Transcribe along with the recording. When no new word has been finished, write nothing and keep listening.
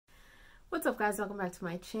What's up, guys? Welcome back to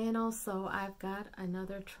my channel. So I've got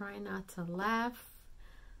another Try Not to Laugh.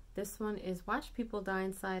 This one is Watch People Die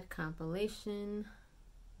Inside Compilation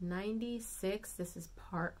 96. This is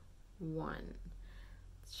part 1.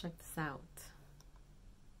 Let's check this out.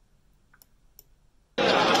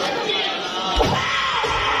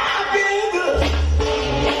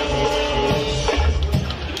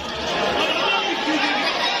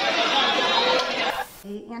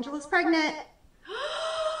 Hey, Angela's pregnant.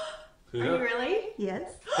 Yeah. Are you really? Yes.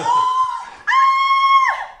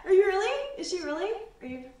 Are you really? Is she really? Are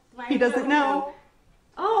you? He doesn't know.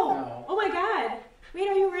 Oh. No. Oh my God. Wait,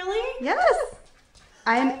 are you really? Yes.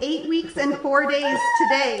 I am 8 weeks and 4 days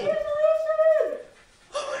today.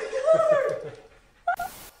 Oh my God.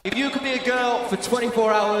 If you could be a girl for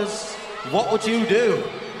 24 hours, what would you do?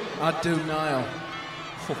 I'd do Niall.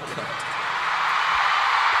 Oh God.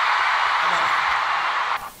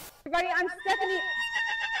 Everybody, I'm Stephanie.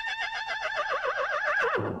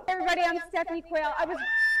 Everybody, I'm Stephanie Quayle. Everybody,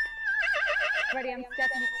 I'm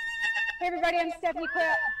Stephanie. Hey, everybody, I'm Stephanie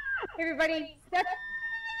Quayle. Hey, everybody,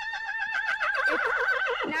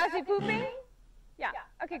 Now is he pooping? Yeah.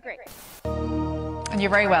 Okay, great. And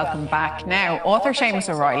you're very welcome back. Now, author Seamus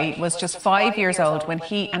O'Reilly was just 5 years old when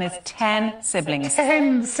he and his 10 siblings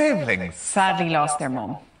sadly lost their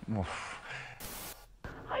mum.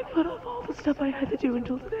 I put off all the stuff I had to do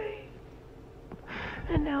until today.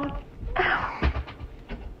 And now, ow.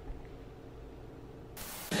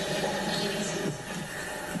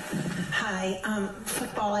 Hi,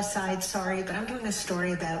 football aside, sorry, but I'm doing a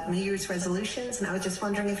story about New Year's resolutions, and I was just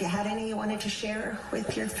wondering if you had any you wanted to share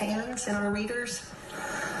with your fans and our readers?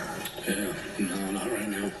 No, not right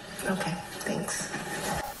now. Okay, thanks.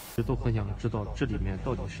 都很想知道这里面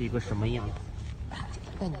到底是一个什么样子。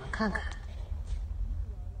带你们看看。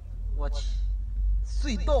我去，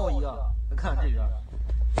隧道一样，你看这边。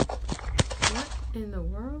What in the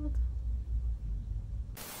world?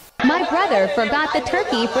 My brother forgot the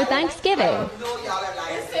turkey for Thanksgiving.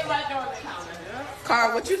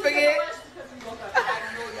 Carl, what you forget?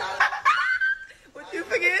 What you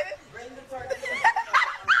forget?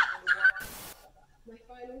 My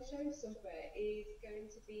final showstopper is going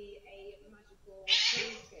to be a magical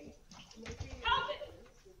painting. My dream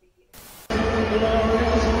will be...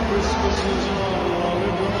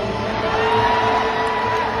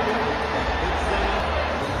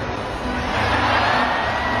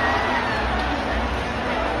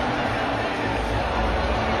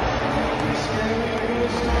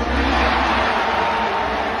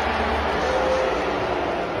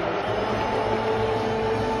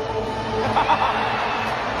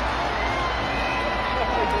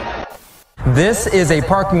 This is a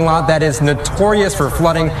parking lot that is notorious for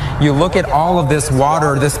flooding. You look at all of this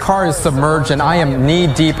water. This car is submerged and I am knee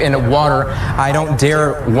deep in water. I don't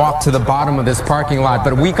dare walk to the bottom of this parking lot,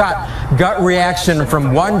 but we got gut reaction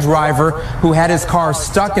from one driver who had his car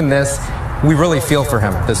stuck in this. We really feel for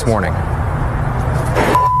him this morning.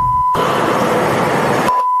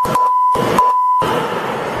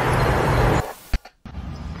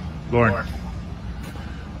 Lauren.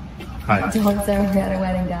 Hi. Don't say we're at a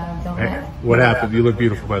wedding, Dad. Don't. Hey, what happened? You look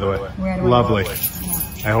beautiful, by the way. We're at a Lovely. wedding.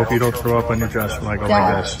 I hope you don't throw up on your dress when I go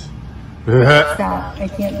Dad. like this. Stop. I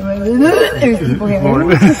can't do it. There's people here. Lauren.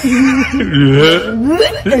 There's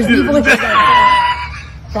people here.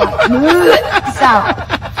 Stop. Stop.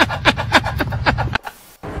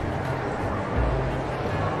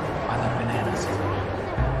 I love bananas.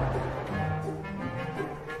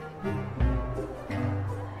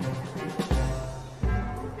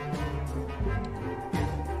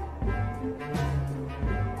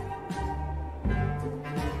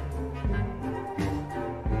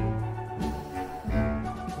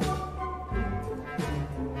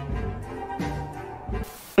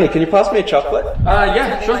 Can you pass me a chocolate?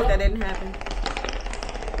 Yeah, sure. Like that didn't happen.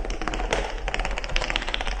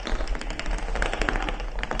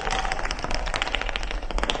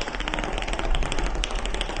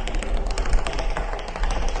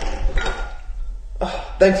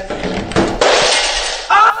 Thanks.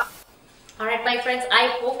 Alright, my friends,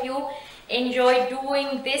 I hope you enjoy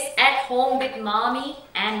doing this at home with mommy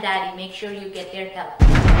and daddy. Make sure you get their help.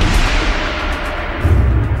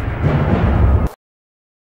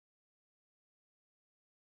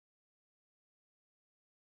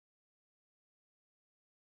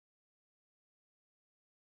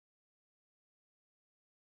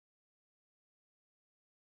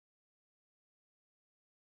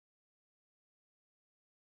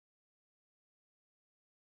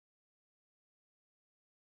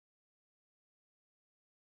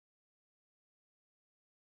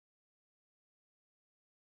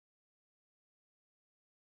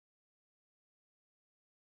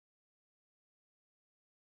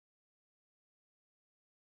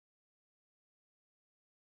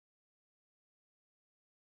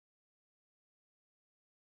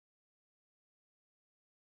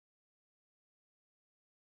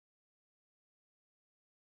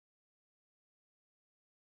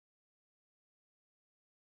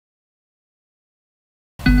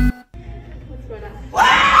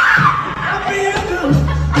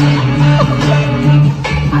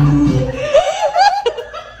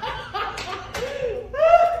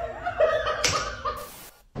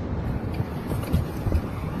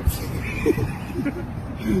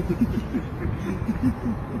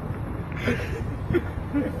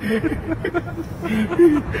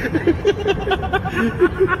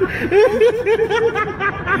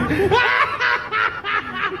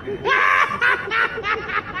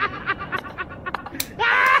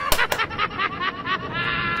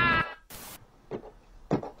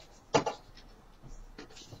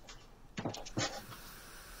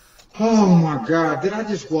 Oh my God, did I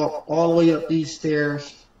just walk all the way up these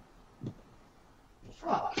stairs?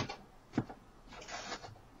 Fuck.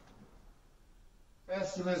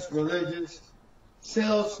 Pessimist, religious,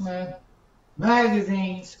 salesman,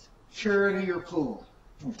 magazines, charity, or pool.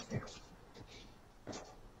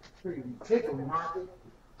 Pretty tickle, Martha.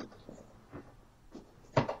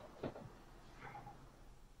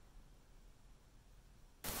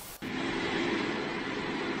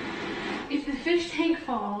 If the fish tank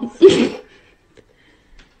falls.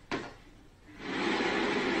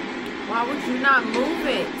 Why would you not move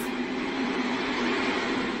it?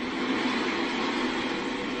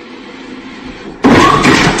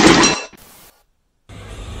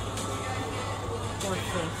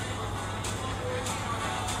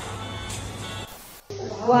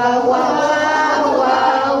 Wow, wow,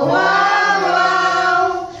 wow, wow, wow,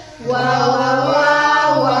 wow, wow, wow,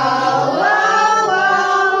 wow,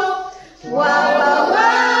 wow, wow,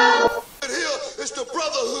 wow. Here, it's the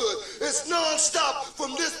brotherhood. It's non-stop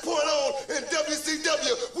from this point on in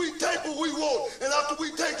WCW. We take what we want, and after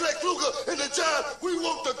we take Lex Luger and the Giant, we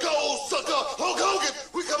want the gold sucker. Hulk Hogan,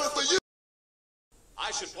 we coming for you.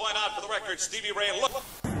 I should point out for the record, Stevie Ray, look.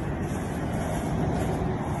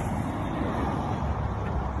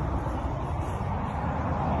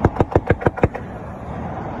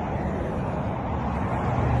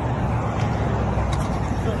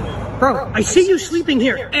 Bro, I see you sleeping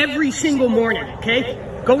here every single morning, okay?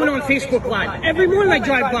 Going on Facebook Live. Every morning I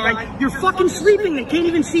drive by, you're fucking sleeping and can't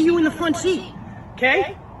even see you in the front seat,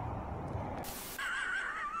 okay?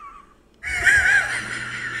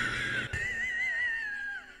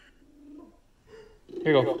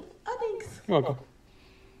 Here you go. Oh, thanks. You're welcome.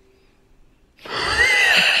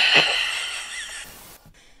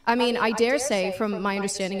 I mean, I dare say, from my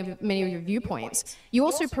understanding of many of your viewpoints, you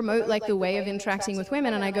also promote like the way of interacting with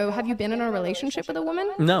women, and I go, have you been in a relationship with a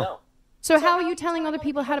woman? No. So how are you telling other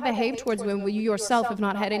people how to behave towards women when you yourself have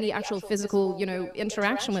not had any actual physical, you know,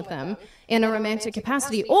 interaction with them in a romantic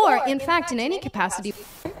capacity, or in fact in any capacity?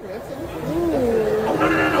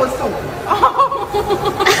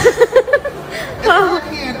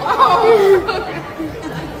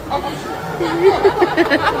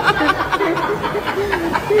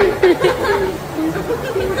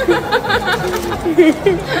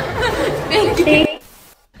 Thank you.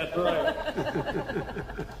 That's right.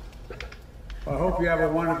 I hope you have a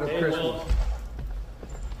wonderful Christmas.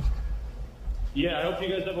 Yeah, I hope you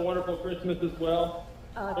guys have a wonderful Christmas as well.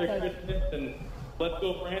 Merry Christmas, and let's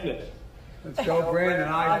go, Brandon. Let's go, Brandon.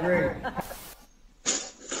 I agree.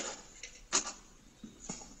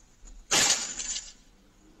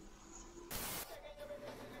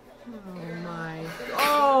 Oh my.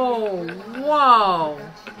 Oh, whoa.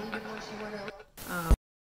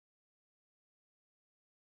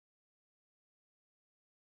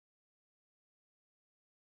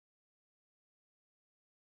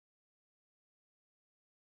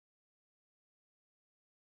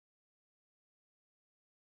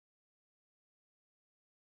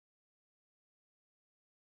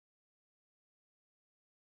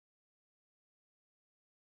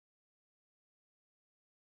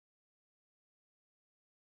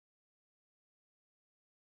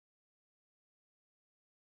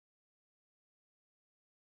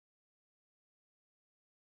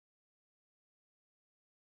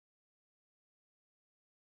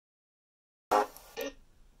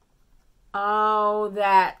 Oh,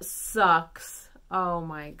 that sucks. Oh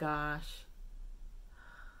my gosh.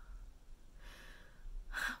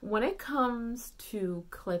 When it comes to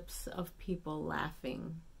clips of people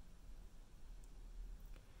laughing,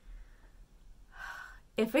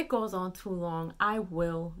 if it goes on too long, I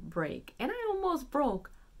will break. And I almost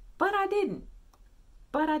broke, but I didn't.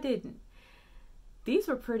 These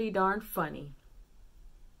were pretty darn funny.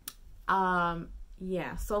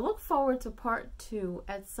 Yeah, so look forward to part 2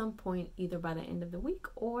 at some point, either by the end of the week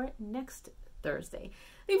or next Thursday.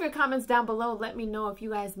 Leave your comments down below. Let me know if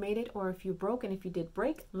you guys made it or if you broke. And if you did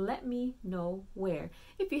break, let me know where.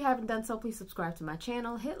 If you haven't done so, please subscribe to my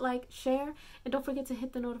channel. Hit like, share, and don't forget to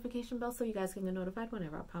hit the notification bell so you guys can get notified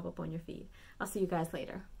whenever I pop up on your feed. I'll see you guys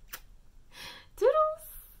later. Toodles!